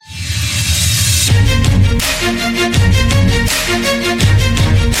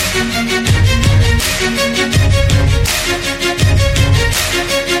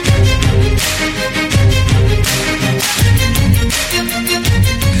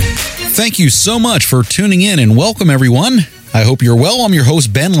Thank you so much for tuning in, and welcome everyone. I hope you're well. I'm your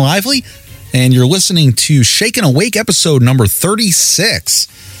host, Ben Lively, and you're listening to Shaken Awake episode number 36.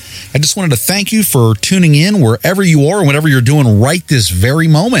 I just wanted to thank you for tuning in wherever you are and whatever you're doing right this very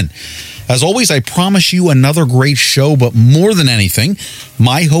moment. As always, I promise you another great show, but more than anything,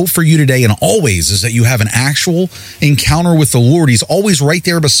 my hope for you today and always is that you have an actual encounter with the Lord. He's always right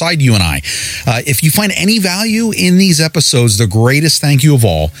there beside you and I. If you find any value in these episodes, the greatest thank you of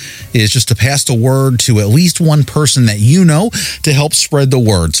all is just to pass the word to at least one person that you know to help spread the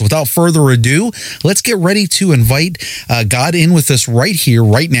word. So without further ado, let's get ready to invite God in with us right here,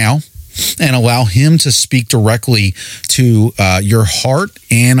 right now, and allow him to speak directly to your heart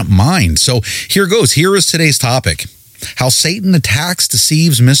and mind. So here goes. Here is today's topic: how Satan attacks,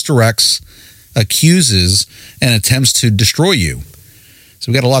 deceives, misdirects, accuses, and attempts to destroy you.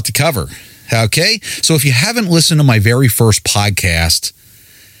 So we got a lot to cover. Okay? So if you haven't listened to my very first podcast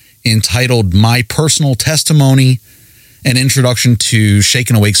entitled My Personal Testimony and Introduction to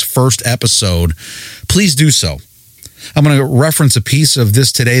Shaken Awake's first episode, please do so. I'm going to reference a piece of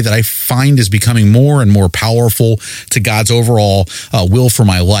this today that I find is becoming more and more powerful to God's overall will for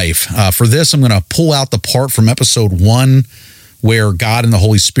my life. For this, I'm going to pull out the part from episode 1 where God and the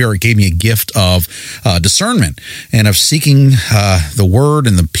Holy Spirit gave me a gift of discernment and of seeking the word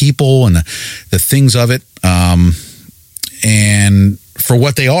and the people and the things of it and for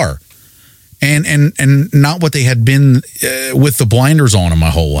what they are. And not what they had been with the blinders on in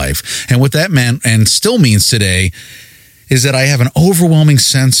my whole life. And what that meant and still means today is that I have an overwhelming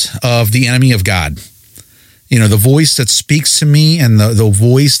sense of the enemy of God. You know, the voice that speaks to me and the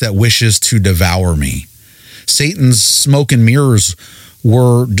voice that wishes to devour me. Satan's smoke and mirrors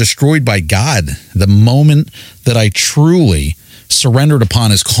were destroyed by God the moment that I truly surrendered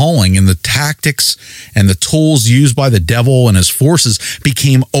upon his calling, and the tactics and the tools used by the devil and his forces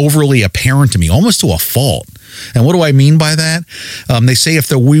became overly apparent to me, almost to a fault. And what do I mean by that? They say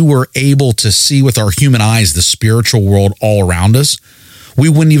if we were able to see with our human eyes the spiritual world all around us, we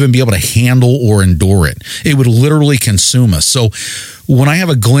wouldn't even be able to handle or endure it. It would literally consume us. So when I have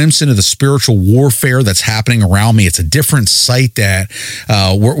a glimpse into the spiritual warfare that's happening around me, it's a different sight that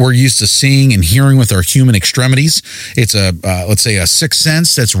we're used to seeing and hearing with our human extremities. It's let's say a sixth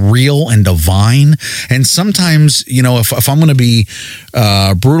sense that's real and divine. And sometimes, you know, if I'm going to be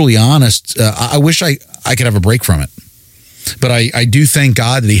brutally honest, I wish I could have a break from it. But I do thank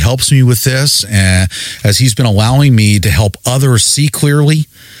God that he helps me with this as he's been allowing me to help others see clearly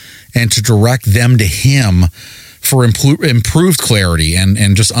and to direct them to him for improved clarity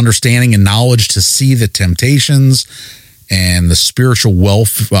and just understanding and knowledge to see the temptations and the spiritual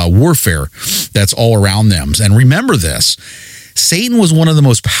warfare that's all around them. And remember this: Satan was one of the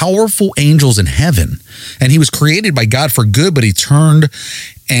most powerful angels in heaven, and he was created by God for good, but he turned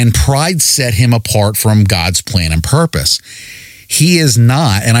and pride set him apart from God's plan and purpose. He is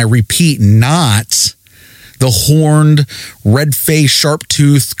not, and I repeat, not the horned, red-faced,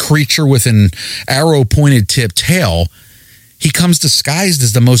 sharp-toothed creature with an arrow-pointed tip tail. He comes disguised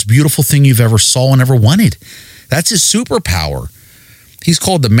as the most beautiful thing you've ever saw and ever wanted. That's his superpower. He's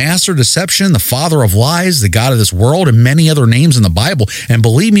called the master of deception, the father of lies, the god of this world, and many other names in the Bible. And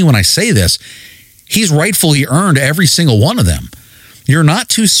believe me when I say this, he's rightfully earned every single one of them. You're not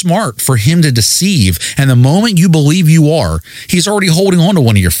too smart for him to deceive, and the moment you believe you are, he's already holding on to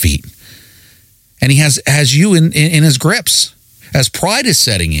one of your feet. And he has you in his grips. As pride is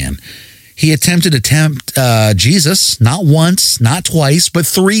setting in, he attempted to tempt Jesus, not once, not twice, but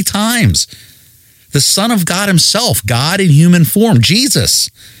 3 times. The Son of God himself, God in human form, Jesus.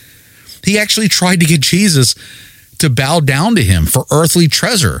 He actually tried to get Jesus to bow down to him for earthly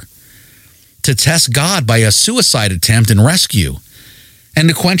treasure, to test God by a suicide attempt and rescue, and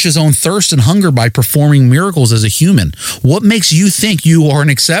to quench his own thirst and hunger by performing miracles as a human. What makes you think you are an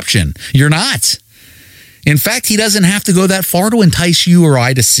exception? You're not. In fact, he doesn't have to go that far to entice you or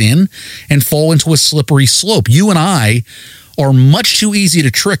I to sin and fall into a slippery slope. You and I are much too easy to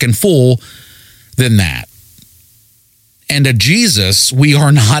trick and fool than that. And to Jesus, we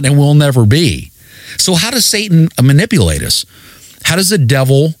are not and will never be. So how does Satan manipulate us? How does the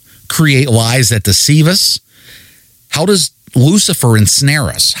devil create lies that deceive us? How does Lucifer ensnare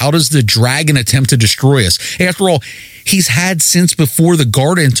us? How does the dragon attempt to destroy us? After all, he's had since before the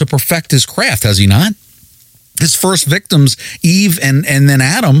garden to perfect his craft, has he not? His first victims, Eve and then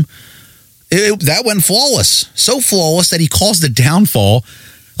Adam, that went flawless. So flawless that he caused the downfall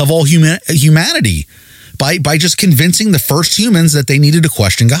of all humanity. by just convincing the first humans that they needed to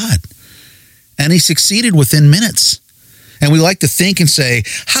question God. And he succeeded within minutes. And we like to think and say,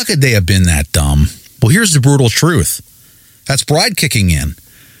 how could they have been that dumb? Well, here's the brutal truth. That's pride kicking in.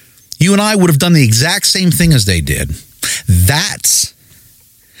 You and I would have done the exact same thing as they did. That's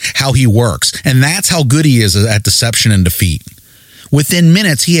how he works. And that's how good he is at deception and defeat. Within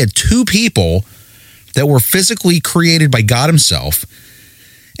minutes, he had two people that were physically created by God himself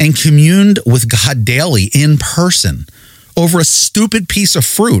and communed with God daily in person over a stupid piece of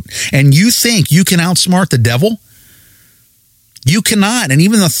fruit. And you think you can outsmart the devil? You cannot. And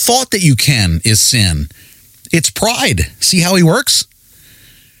even the thought that you can is sin. It's pride. See how he works?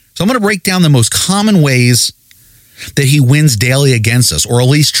 So I'm going to break down the most common ways that he wins daily against us, or at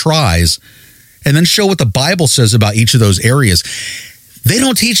least tries, and then show what the Bible says about each of those areas. They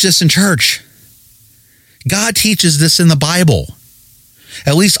don't teach this in church. God teaches this in the Bible.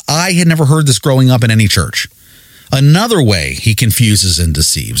 At least I had never heard this growing up in any church. Another way he confuses and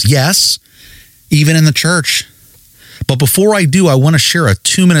deceives. Yes, even in the church. But before I do, I want to share a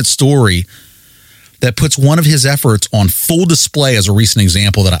 2-minute story that puts one of his efforts on full display as a recent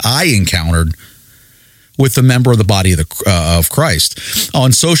example that I encountered with a member of the body of Christ.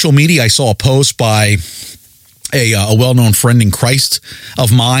 On social media, I saw a post by a well-known friend in Christ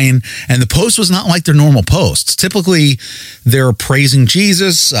of mine, and the post was not like their normal posts. Typically, they're praising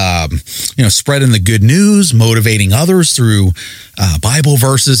Jesus, spreading the good news, motivating others through Bible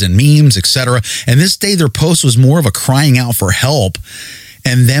verses and memes, etc. And this day, their post was more of a crying out for help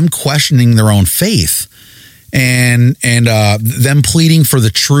and them questioning their own faith. And them pleading for the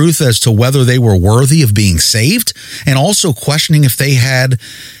truth as to whether they were worthy of being saved, and also questioning if they had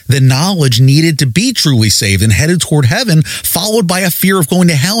the knowledge needed to be truly saved and headed toward heaven, followed by a fear of going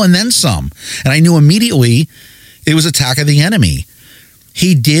to hell and then some. And I knew immediately it was attack of the enemy.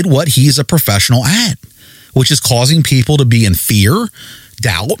 He did what he's a professional at, which is causing people to be in fear,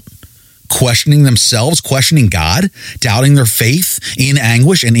 doubt, questioning themselves, questioning God, doubting their faith, in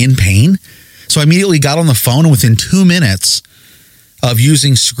anguish and in pain. So I immediately got on the phone, and within 2 minutes of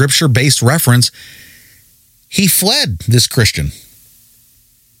using scripture-based reference, he fled, this Christian.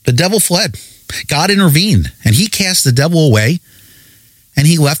 The devil fled. God intervened, and he cast the devil away, and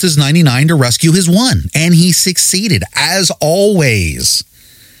he left his 99 to rescue his one, and he succeeded, as always.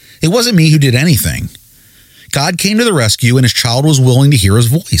 It wasn't me who did anything. God came to the rescue, and his child was willing to hear his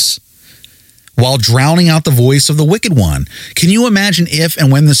voice, while drowning out the voice of the wicked one. Can you imagine if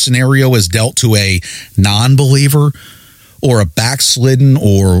and when the scenario is dealt to a non-believer or a backslidden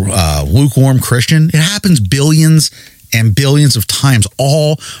or lukewarm Christian? It happens billions and billions of times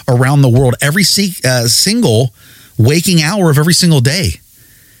all around the world, every single waking hour of every single day.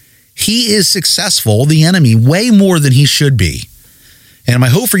 He is successful, the enemy, way more than he should be. And my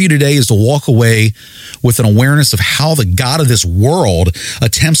hope for you today is to walk away with an awareness of how the God of this world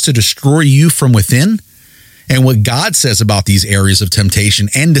attempts to destroy you from within, and what God says about these areas of temptation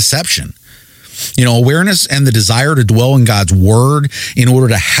and deception. Awareness and the desire to dwell in God's word in order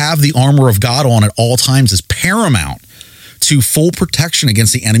to have the armor of God on at all times is paramount to full protection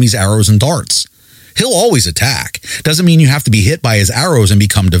against the enemy's arrows and darts. He'll always attack. Doesn't mean you have to be hit by his arrows and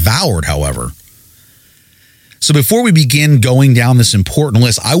become devoured, however. So before we begin going down this important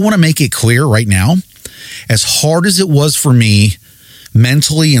list, I want to make it clear right now, as hard as it was for me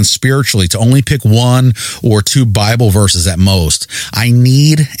mentally and spiritually to only pick 1 or 2 Bible verses at most, I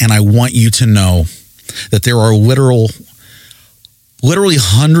need and I want you to know that there are literally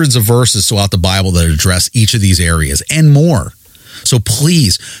hundreds of verses throughout the Bible that address each of these areas and more. So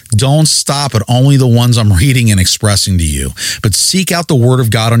please don't stop at only the ones I'm reading and expressing to you, but seek out the Word of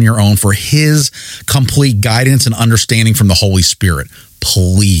God on your own for his complete guidance and understanding from the Holy Spirit.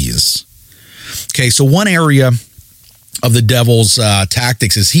 Please. Okay, so one area of the devil's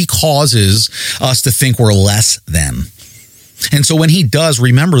tactics is he causes us to think we're less than. And so when he does,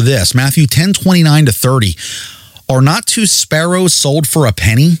 remember this, Matthew 10:29-30, are not 2 sparrows sold for a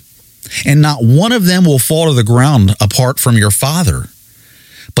penny? And not one of them will fall to the ground apart from your Father.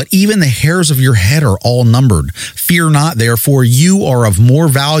 But even the hairs of your head are all numbered. Fear not, therefore, you are of more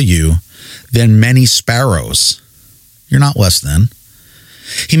value than many sparrows. You're not less than.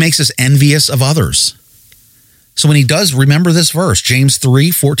 He makes us envious of others. So when he does, remember this verse, James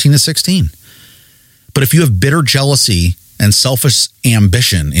 3:14-16. But if you have bitter jealousy and selfish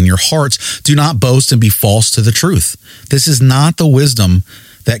ambition in your hearts, do not boast and be false to the truth. This is not the wisdom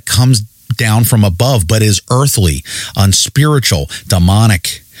that comes down from above, but is earthly, unspiritual,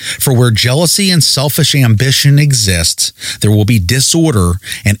 demonic. For where jealousy and selfish ambition exist, there will be disorder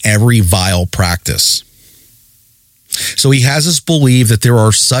and every vile practice. So he has us believe that there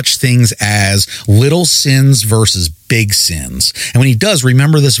are such things as little sins versus big sins. And when he does,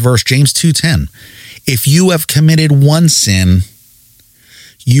 remember this verse, James 2:10. If you have committed one sin,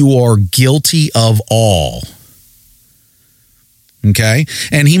 you are guilty of all. Okay?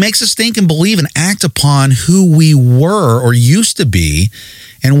 And he makes us think and believe and act upon who we were or used to be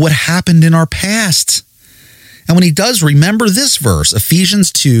and what happened in our past. And when he does, remember this verse,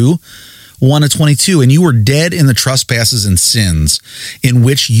 Ephesians 2:1-22. And you were dead in the trespasses and sins in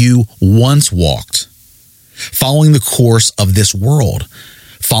which you once walked, following the course of this world,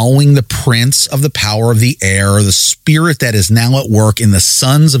 following the prince of the power of the air, the spirit that is now at work in the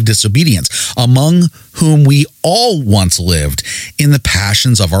sons of disobedience, among whom we all once lived in the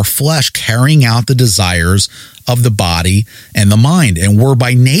passions of our flesh, carrying out the desires of the body and the mind, and were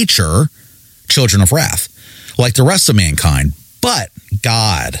by nature children of wrath, like the rest of mankind. But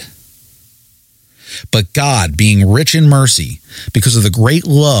God, being rich in mercy, because of the great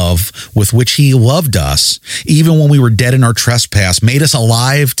love with which he loved us, even when we were dead in our trespass, made us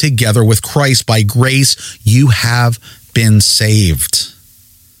alive together with Christ. By grace, you have been saved.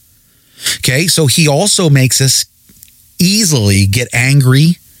 Okay, so he also makes us easily get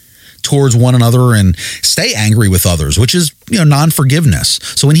angry towards one another and stay angry with others, which is, non-forgiveness.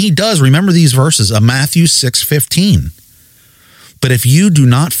 So when he does, remember these verses of Matthew 6:15. But if you do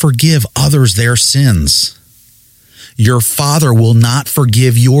not forgive others their sins, your Father will not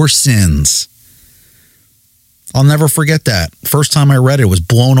forgive your sins. I'll never forget that. First time I read it, was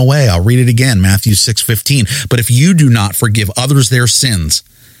blown away. I'll read it again, Matthew 6:15. But if you do not forgive others their sins,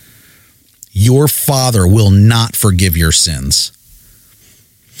 your Father will not forgive your sins.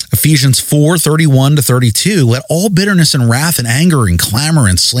 Ephesians 4:31-32. Let all bitterness and wrath and anger and clamor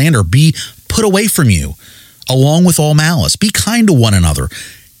and slander be put away from you, along with all malice. Be kind to one another,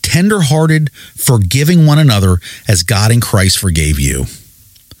 tender-hearted, forgiving one another as God in Christ forgave you.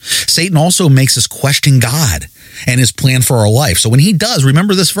 Satan also makes us question God and his plan for our life. So when he does,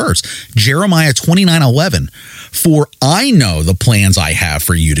 remember this verse, Jeremiah 29:11. For I know the plans I have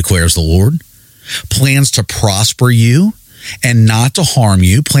for you, declares the Lord. Plans to prosper you and not to harm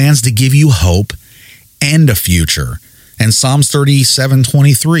you. Plans to give you hope and a future. And Psalms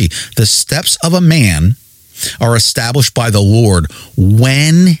 37:23. The steps of a man are established by the Lord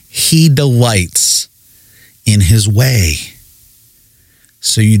when he delights in his way.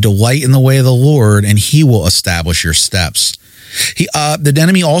 So you delight in the way of the Lord, and he will establish your steps. The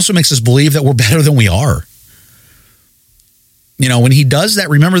enemy also makes us believe that we're better than we are. When he does that,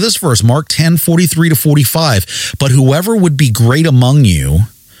 remember this verse, Mark 10:43-45. But whoever would be great among you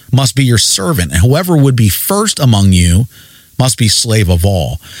must be your servant, and whoever would be first among you must be slave of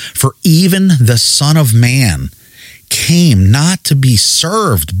all. For even the Son of Man came not to be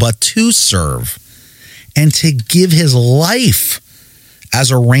served, but to serve, and to give his life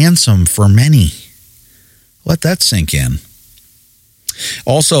as a ransom for many. Let that sink in.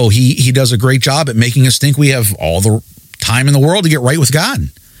 Also, he does a great job at making us think we have all the time in the world to get right with God.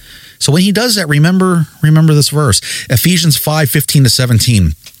 So when he does that, remember this verse, Ephesians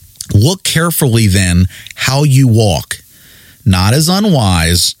 5:15-17. Look carefully then how you walk, not as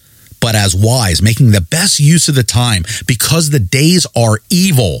unwise, but as wise, making the best use of the time, because the days are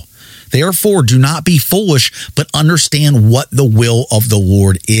evil. Therefore, do not be foolish, but understand what the will of the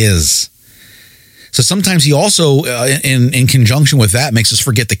Lord is. So sometimes he also, in conjunction with that, makes us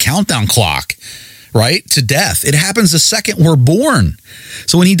forget the countdown clock, right, to death. It happens the second we're born.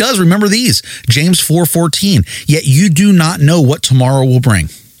 So when he does, remember these, James 4:14. Yet you do not know what tomorrow will bring.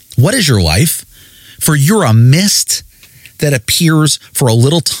 What is your life? For you're a mist that appears for a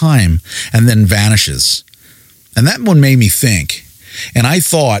little time and then vanishes. And that one made me think. And I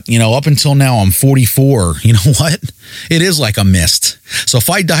thought, up until now, I'm 44. You know what? It is like a mist. So if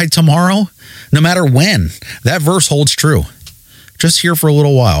I died tomorrow, no matter when, that verse holds true. Just here for a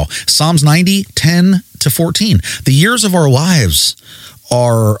little while. Psalms 90:10-14. The years of our lives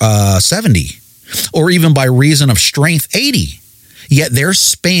are 70, or even by reason of strength, 80. Yet their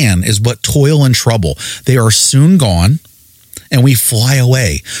span is but toil and trouble. They are soon gone, and we fly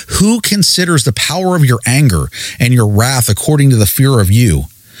away. Who considers the power of your anger and your wrath according to the fear of you?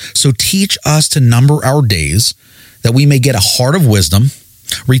 So teach us to number our days, that we may get a heart of wisdom.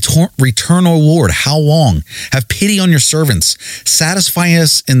 Return, O Lord, how long? Have pity on your servants. Satisfy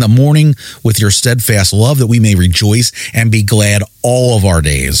us in the morning with your steadfast love, that we may rejoice and be glad all of our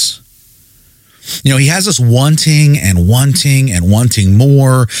days. He has us wanting and wanting and wanting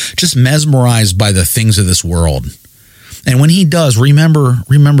more, just mesmerized by the things of this world. And when he does, remember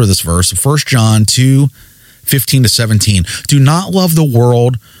this verse, 1 John 2:15-17. Do not love the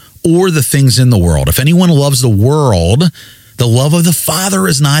world or the things in the world. If anyone loves the world, the love of the Father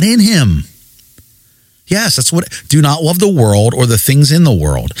is not in him. Yes, that's what. Do not love the world or the things in the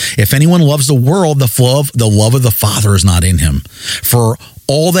world. If anyone loves the world, the love of the Father is not in him. For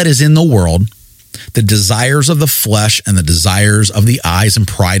all that is in the world, the desires of the flesh and the desires of the eyes and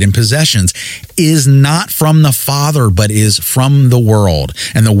pride and possessions, is not from the Father, but is from the world.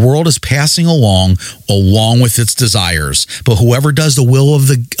 And the world is passing along with its desires. But whoever does the will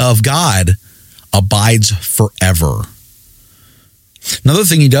of God abides forever. Another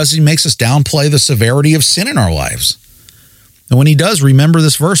thing he does is he makes us downplay the severity of sin in our lives. And when he does, remember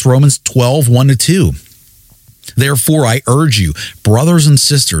this verse, Romans 12, 1-2. Therefore, I urge you, brothers and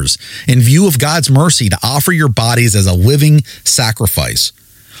sisters, in view of God's mercy, to offer your bodies as a living sacrifice,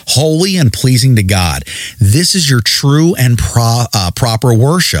 holy and pleasing to God. This is your true and proper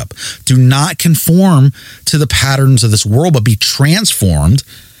worship. Do not conform to the patterns of this world, but be transformed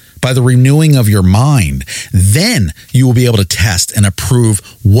by the renewing of your mind. Then you will be able to test and approve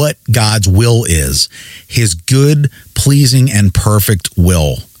what God's will is, his good, pleasing, and perfect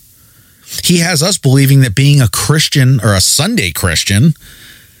will. He has us believing that being a Christian or a Sunday Christian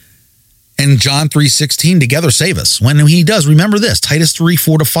and John 3:16 together save us. When he does, remember this, Titus 3,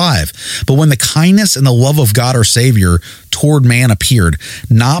 4-5. But when the kindness and the love of God our Savior toward man appeared,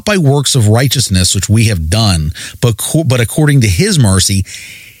 not by works of righteousness which we have done, but according to his mercy,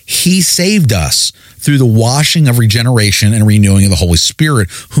 he saved us through the washing of regeneration and renewing of the Holy Spirit,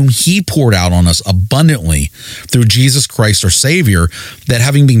 whom he poured out on us abundantly through Jesus Christ our Savior, that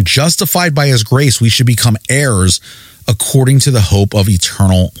having been justified by his grace, we should become heirs according to the hope of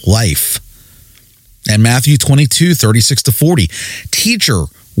eternal life. And Matthew 22, 36-40, Teacher,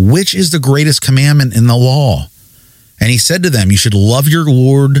 which is the greatest commandment in the law? And he said to them, you should love your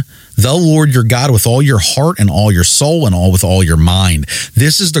Lord, the Lord your God, with all your heart and all your soul and with all your mind.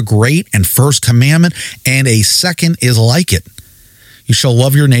 This is the great and first commandment, and a second is like it. You shall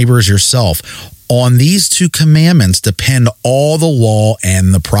love your neighbor as yourself. On these two commandments depend all the law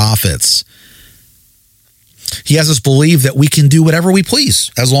and the prophets. He has us believe that we can do whatever we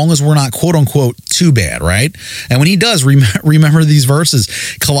please, as long as we're not, quote unquote, too bad, right? And when he does, remember these verses,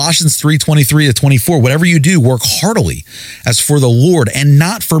 Colossians 3:23-24, whatever you do, work heartily as for the Lord and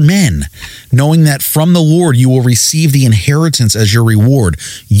not for men, knowing that from the Lord you will receive the inheritance as your reward.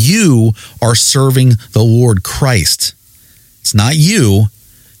 You are serving the Lord Christ. It's not you,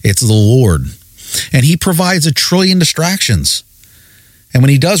 it's the Lord. And he provides a trillion distractions. And when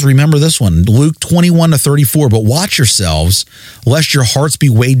he does, remember this one, Luke 21-34, but watch yourselves, lest your hearts be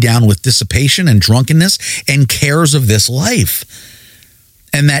weighed down with dissipation and drunkenness and cares of this life,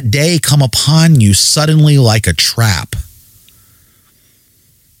 and that day come upon you suddenly like a trap.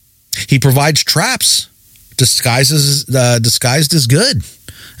 He provides traps disguised as good.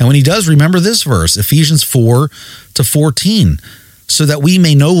 And when he does, remember this verse, Ephesians 4-14, so that we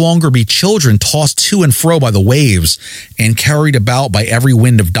may no longer be children tossed to and fro by the waves and carried about by every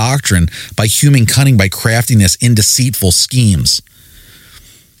wind of doctrine, by human cunning, by craftiness in deceitful schemes.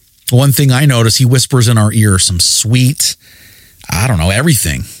 One thing I notice, he whispers in our ear some sweet,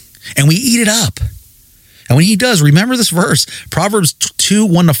 everything. And we eat it up. And when he does, remember this verse, Proverbs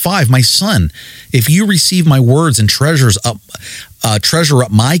 2:1-5, my son, if you receive my words and treasure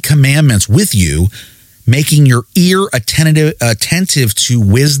up my commandments with you, making your ear attentive to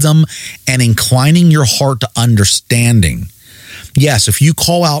wisdom and inclining your heart to understanding. Yes, if you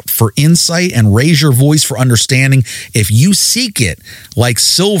call out for insight and raise your voice for understanding, if you seek it like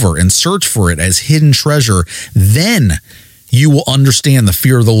silver and search for it as hidden treasure, then you will understand the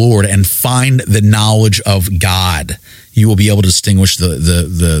fear of the Lord and find the knowledge of God. You will be able to distinguish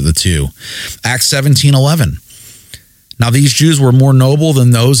the two. Acts 17:11. Now, these Jews were more noble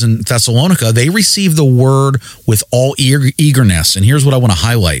than those in Thessalonica. They received the word with all eagerness. And here's what I want to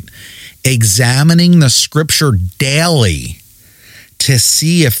highlight. Examining the scripture daily to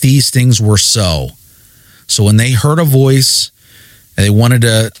see if these things were so. So when they heard a voice and they wanted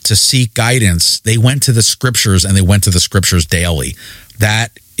to seek guidance, they went to the scriptures, and they went to the scriptures daily.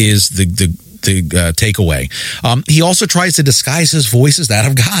 That is the takeaway. He also tries to disguise his voice as that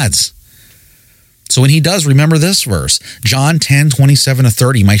of God's. So when he does, remember this verse, John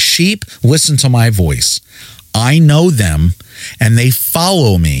 10:27-30, my sheep listen to my voice. I know them, and they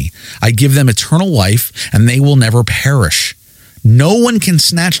follow me. I give them eternal life, and they will never perish. No one can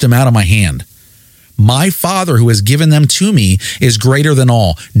snatch them out of my hand. My Father who has given them to me is greater than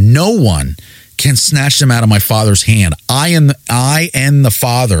all. No one can snatch them out of my Father's hand. I and the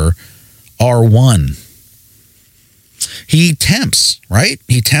Father are one. He tempts, right?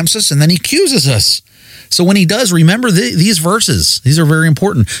 He tempts us, and then he accuses us. So when he does, remember these verses. These are very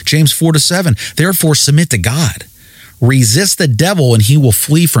important. James 4-7. Therefore, submit to God. Resist the devil, and he will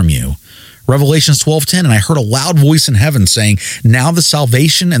flee from you. Revelations 12:10. And I heard a loud voice in heaven saying, now the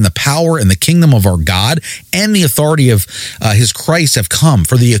salvation and the power and the kingdom of our God and the authority of his Christ have come.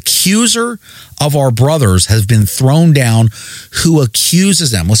 For the accuser of our brothers has been thrown down, who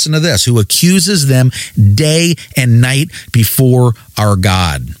accuses them. Listen to this. Who accuses them day and night before our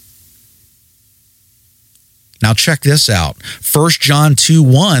God. Now check this out. 1 John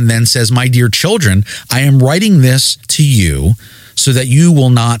 2:1 then says, my dear children, I am writing this to you so that you will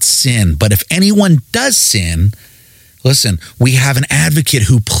not sin. But if anyone does sin, listen, we have an advocate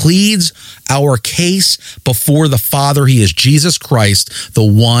who pleads our case before the Father. He is Jesus Christ, the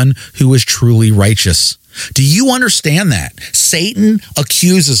one who is truly righteous. Do you understand that? Satan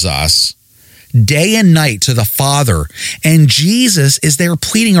accuses us day and night to the Father, and Jesus is there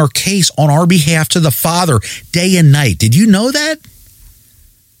pleading our case on our behalf to the Father day and night. Did you know that?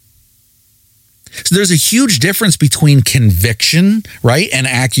 So there's a huge difference between conviction, right, and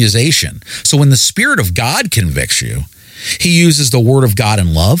accusation. So when the Spirit of God convicts you, he uses the Word of God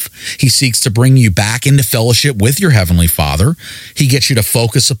in love. He seeks to bring you back into fellowship with your Heavenly Father. He gets you to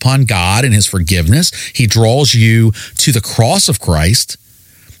focus upon God and his forgiveness. He draws you to the cross of Christ.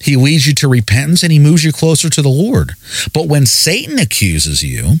 He leads you to repentance, and he moves you closer to the Lord. But when Satan accuses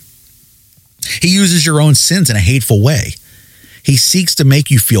you, he uses your own sins in a hateful way. He seeks to make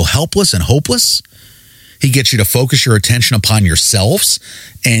you feel helpless and hopeless. He gets you to focus your attention upon yourselves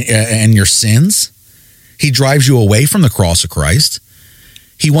and your sins. He drives you away from the cross of Christ.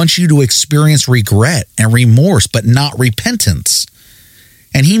 He wants you to experience regret and remorse, but not repentance.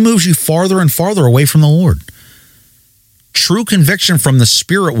 And he moves you farther and farther away from the Lord. True conviction from the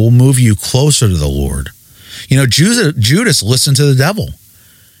Spirit will move you closer to the Lord. You know, Judas listened to the devil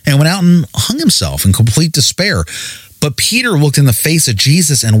and went out and hung himself in complete despair. But Peter looked in the face of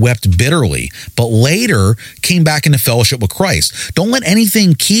Jesus and wept bitterly, but later came back into fellowship with Christ. Don't let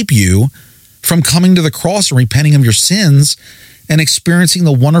anything keep you from coming to the cross and repenting of your sins and experiencing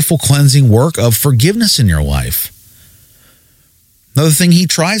the wonderful cleansing work of forgiveness in your life. Another thing he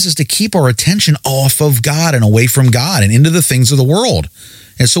tries is to keep our attention off of God and away from God and into the things of the world.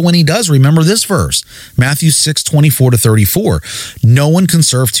 And so when he does, remember this verse, Matthew 6:24-34. No one can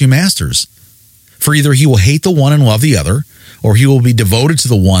serve two masters, for either he will hate the one and love the other, or he will be devoted to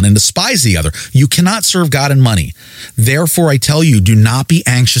the one and despise the other. You cannot serve God and money. Therefore, I tell you, do not be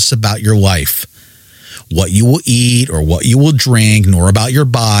anxious about your life, what you will eat or what you will drink, nor about your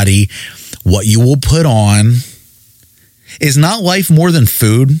body, what you will put on. Is not life more than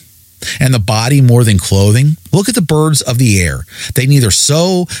food, and the body more than clothing? Look at the birds of the air. They neither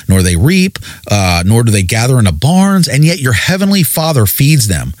sow, nor they reap, nor do they gather into barns, and yet your heavenly Father feeds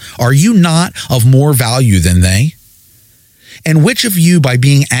them. Are you not of more value than they? And which of you, by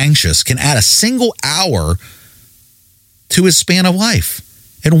being anxious, can add a single hour to his span of life?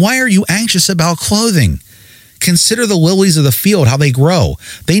 And why are you anxious about clothing? Consider the lilies of the field, how they grow.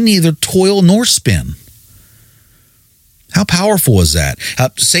 They neither toil nor spin. How powerful is that?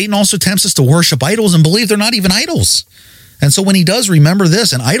 Satan also tempts us to worship idols and believe they're not even idols. And so when he does, remember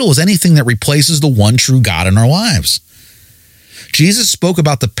this, an idol is anything that replaces the one true God in our lives. Jesus spoke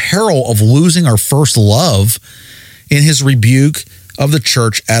about the peril of losing our first love in his rebuke of the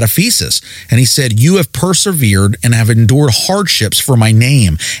church at Ephesus. And he said, you have persevered and have endured hardships for my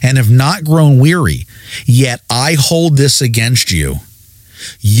name and have not grown weary. Yet I hold this against you.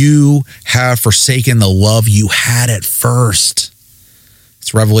 You have forsaken the love you had at first.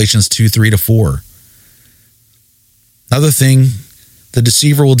 It's Revelations 2:3-4. Another thing the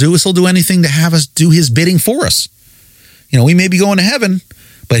deceiver will do is he'll do anything to have us do his bidding for us. You know, we may be going to heaven,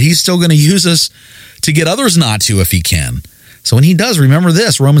 but he's still going to use us to get others not to if he can. So when he does, remember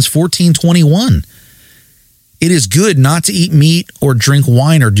this, Romans 14:21. It is good not to eat meat or drink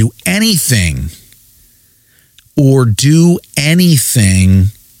wine or do anything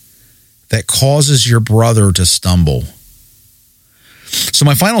that causes your brother to stumble. So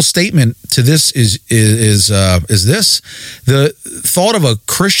my final statement to this is this: the thought of a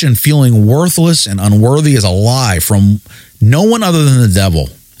Christian feeling worthless and unworthy is a lie from no one other than the devil.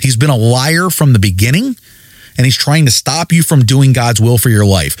 He's been a liar from the beginning, and he's trying to stop you from doing God's will for your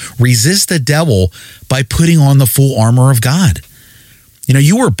life. Resist the devil by putting on the full armor of God. You know,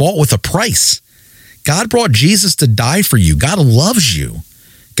 you were bought with a price. God brought Jesus to die for you. God loves you.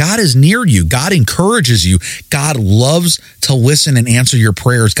 God is near you. God encourages you. God loves to listen and answer your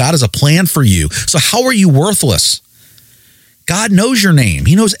prayers. God has a plan for you. So how are you worthless? God knows your name.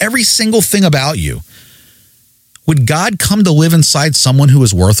 He knows every single thing about you. Would God come to live inside someone who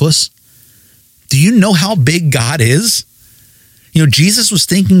is worthless? Do you know how big God is? You know, Jesus was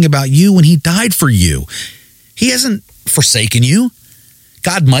thinking about you when he died for you. He hasn't forsaken you.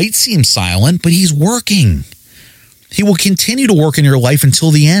 God might seem silent, but he's working. He will continue to work in your life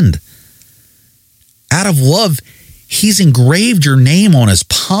until the end. Out of love, he's engraved your name on his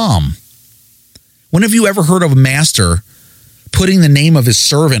palm. When have you ever heard of a master putting the name of his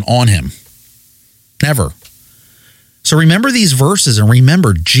servant on him? Never. So remember these verses, and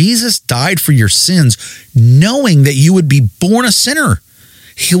remember, Jesus died for your sins, knowing that you would be born a sinner.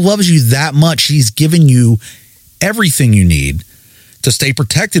 He loves you that much. He's given you everything you need to stay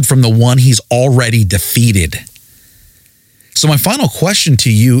protected from the one he's already defeated. So my final question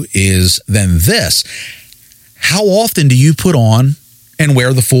to you is then this: how often do you put on and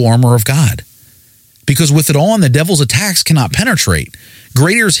wear the full armor of God? Because with it on, the devil's attacks cannot penetrate.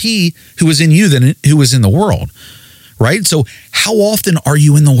 Greater is he who is in you than who is in the world, right? So how often are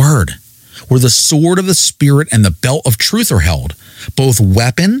you in the Word, where the sword of the Spirit and the belt of truth are held? Both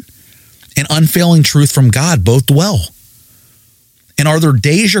weapon and unfailing truth from God both dwell. And are there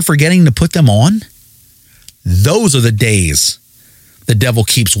days you're forgetting to put them on? Those are the days the devil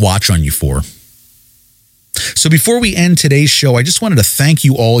keeps watch on you for. So before we end today's show, I just wanted to thank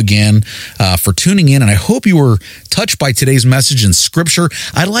you all again for tuning in, and I hope you were touched by today's message in Scripture.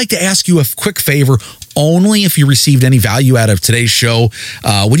 I'd like to ask you a quick favor. Only if you received any value out of today's show,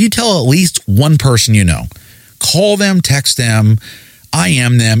 would you tell at least one person you know? Call them, text them,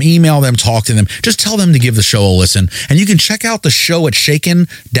 IM them, email them, talk to them. Just tell them to give the show a listen. And you can check out the show at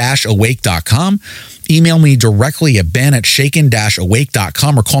shaken-awake.com. Email me directly at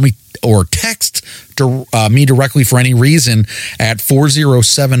ben@shaken-awake.com, or call me or text me directly for any reason at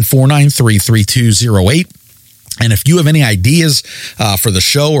 407-493-3208. And if you have any ideas for the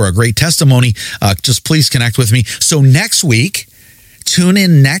show or a great testimony, just please connect with me. So next week, tune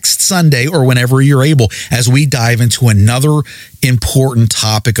in next Sunday or whenever you're able as we dive into another important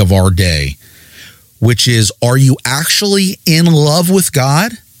topic of our day, which is, are you actually in love with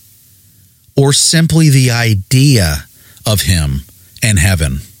God, or simply the idea of him and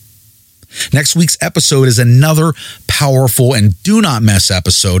heaven? Next week's episode is another powerful and do not miss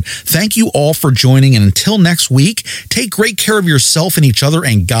episode. Thank you all for joining, and until next week, take great care of yourself and each other,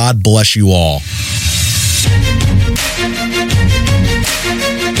 and God bless you all.